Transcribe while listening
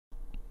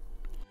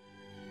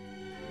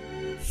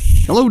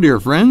Hello, dear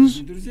friends.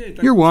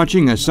 You're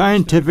watching a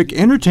scientific,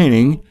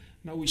 entertaining,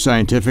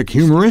 scientific,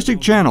 humoristic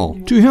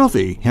channel. Too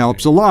healthy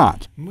helps a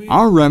lot.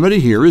 Our remedy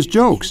here is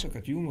jokes,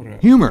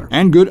 humor,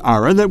 and good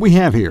aura that we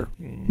have here.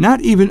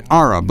 Not even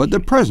aura, but the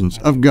presence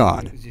of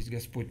God.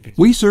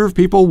 We serve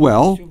people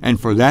well, and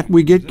for that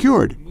we get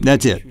cured.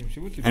 That's it.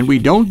 And we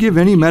don't give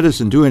any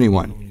medicine to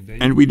anyone.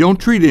 And we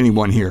don't treat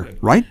anyone here,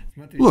 right?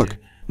 Look,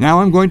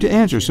 now I'm going to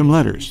answer some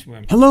letters.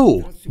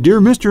 Hello, dear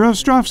Mr.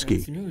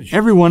 Ostrovskiy.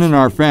 Everyone in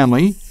our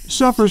family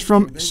suffers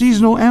from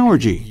seasonal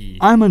allergy.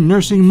 I'm a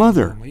nursing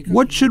mother.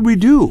 What should we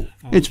do?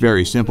 It's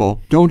very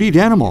simple. Don't eat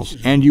animals,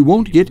 and you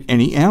won't get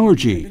any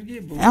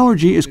allergy.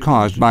 Allergy is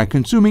caused by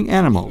consuming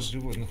animals.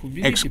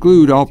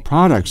 Exclude all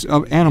products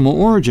of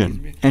animal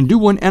origin, and do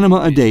 1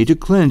 enema a day to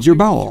cleanse your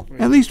bowel,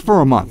 at least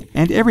for a month,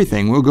 and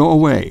everything will go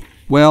away.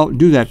 Well,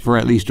 do that for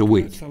at least a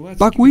week.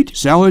 Buckwheat,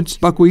 salads,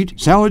 buckwheat,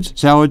 salads,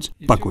 salads,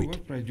 buckwheat.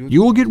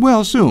 You will get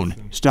well soon.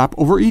 Stop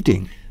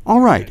overeating.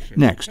 All right,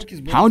 next.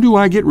 How do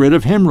I get rid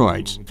of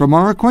hemorrhoids? From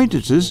our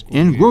acquaintances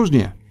in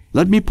Grozny.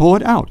 Let me pull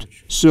it out.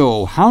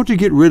 So, how to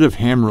get rid of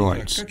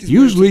hemorrhoids?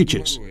 Use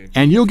leeches,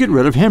 and you'll get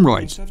rid of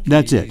hemorrhoids.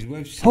 That's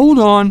it. Hold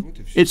on.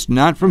 It's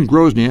not from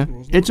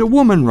Grozny. It's a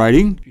woman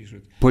writing.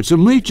 Put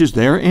some leeches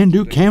there and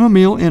do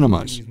chamomile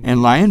enemas,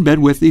 and lie in bed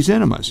with these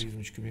enemas.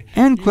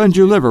 And cleanse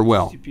your liver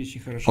well.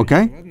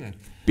 Okay?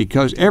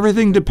 Because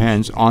everything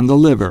depends on the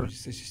liver.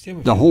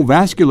 The whole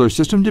vascular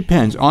system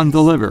depends on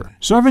the liver.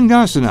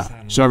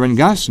 Sarvangasana.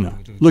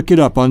 Sarvangasana. Look it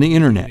up on the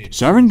internet.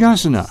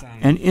 Sarvangasana,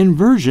 an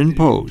inversion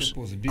pose.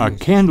 A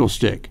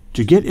candlestick.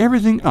 To get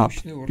everything up,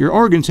 your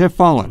organs have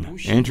fallen.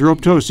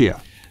 ARCHOPTOSIS.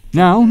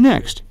 Now,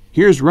 next.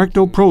 Here's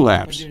rectal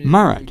prolapse,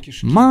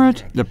 Marat.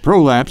 Marat, the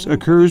prolapse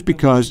occurs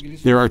because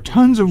there are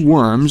tons of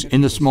worms in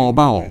the small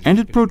bowel, and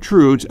it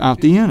protrudes out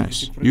the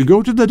anus. You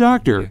go to the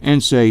doctor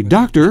and say,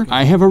 "Doctor,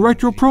 I have a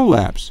rectal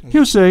prolapse."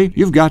 He'll say,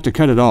 "You've got to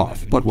cut it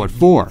off." But what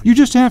for? You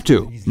just have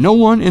to. No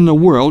one in the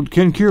world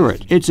can cure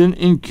it. It's an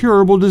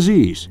incurable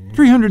disease.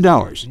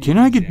 $300. Can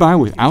I get by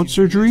without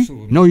surgery?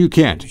 No, you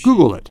can't.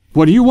 Google it.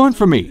 What do you want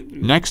from me?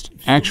 Next.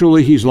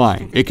 Actually, he's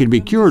lying. It can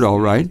be cured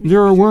all right.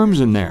 There are worms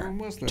in there.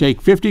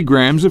 Take 50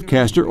 grams of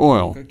castor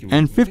oil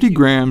and 50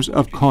 grams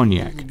of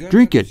cognac.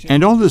 Drink it,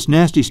 and all this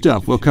nasty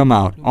stuff will come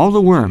out, all the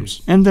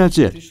worms, and that's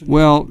it.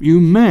 Well, you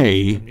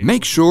may.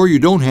 Make sure you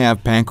don't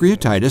have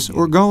pancreatitis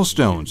or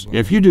gallstones.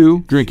 If you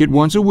do, drink it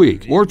once a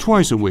week or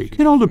twice a week.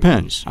 It all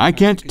depends. I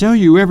can't tell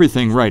you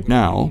everything right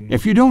now.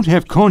 If you don't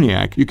have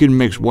cognac, you can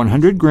mix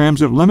 100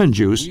 grams of lemon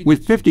juice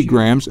with 50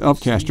 grams of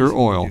castor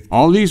oil.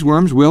 All these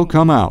worms will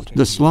come out.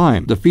 The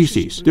slime, the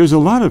feces. There's a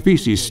lot of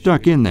feces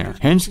stuck in there,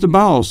 hence the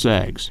bowel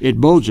sags.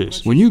 It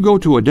bulges. When you go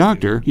to a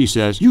doctor, he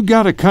says, "You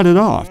gotta cut it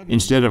off."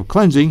 Instead of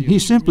cleansing, he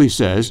simply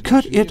says,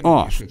 "Cut it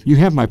off." You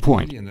have my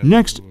point.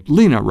 Next,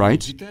 Lena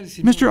writes,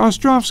 "Mr.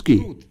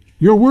 Ostrovskiy,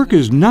 your work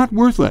is not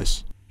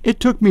worthless. It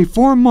took me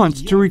 4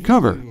 months to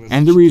recover,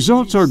 and the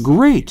results are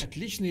great.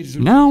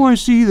 Now I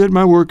see that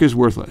my work is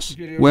worthless."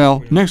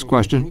 Well, next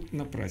question.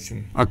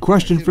 A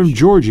question from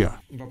Georgia.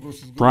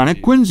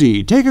 Chronic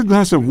quinsy. Take a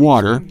glass of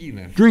water,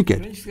 drink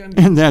it,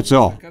 and that's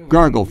all.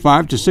 Gargle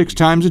 5 to 6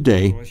 times a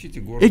day.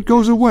 It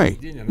goes away.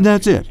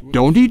 That's it.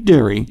 Don't eat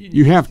dairy.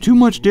 You have too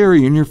much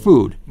dairy in your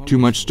food. Too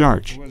much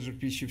starch.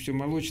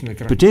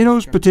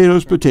 Potatoes,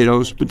 potatoes,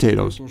 potatoes,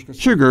 potatoes.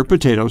 Sugar,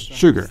 potatoes,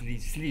 sugar.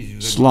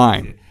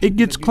 Slime. It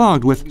gets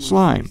clogged with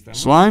slime.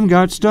 Slime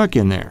got stuck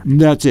in there.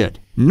 That's it.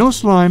 No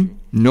slime,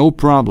 no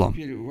problem.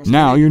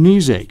 Now your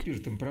knees ache.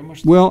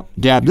 Well,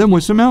 dab them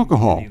with some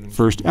alcohol.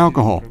 First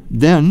alcohol,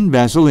 then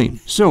Vaseline.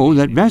 So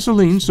that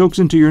Vaseline soaks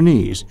into your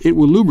knees. It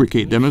will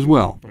lubricate them as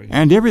well.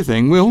 And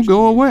everything will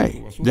go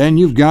away. Then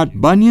you've got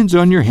bunions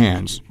on your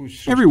hands.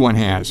 Everyone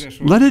has.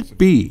 Let it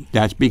be.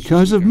 That's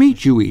because of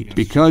meat you eat.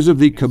 Because of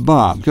the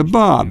kebab.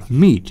 Kebab,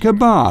 meat.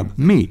 Kebab,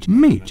 meat.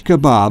 Meat.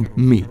 Kebab,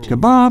 meat.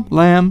 Kebab,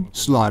 lamb.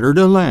 Slaughtered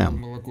a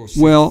lamb.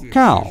 Well,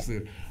 cow.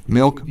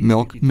 Milk,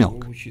 milk,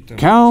 milk.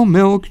 Cow,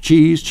 milk,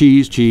 cheese,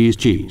 cheese, cheese,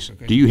 cheese.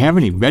 Do you have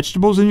any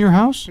vegetables in your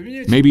house?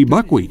 Maybe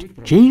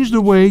buckwheat. Change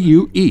the way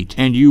you eat,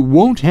 and you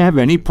won't have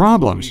any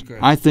problems.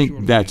 I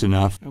think that's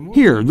enough.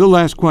 Here, the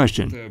last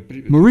question.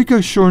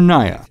 Marika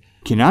Shornaya.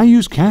 Can I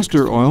use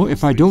castor oil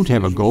if I don't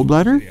have a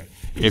gallbladder?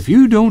 If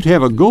you don't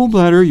have a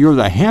gallbladder, you're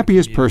the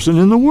happiest person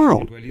in the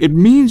world. It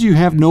means you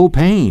have no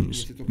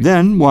pains.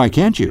 Then why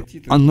can't you?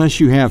 Unless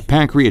you have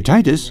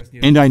pancreatitis,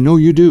 and I know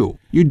you do.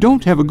 You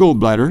don't have a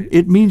gallbladder,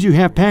 it means you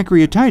have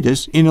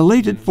pancreatitis in a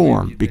latent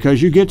form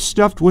because you get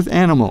stuffed with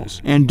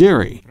animals and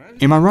dairy.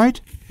 Am I right?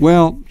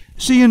 Well,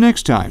 see you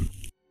next time.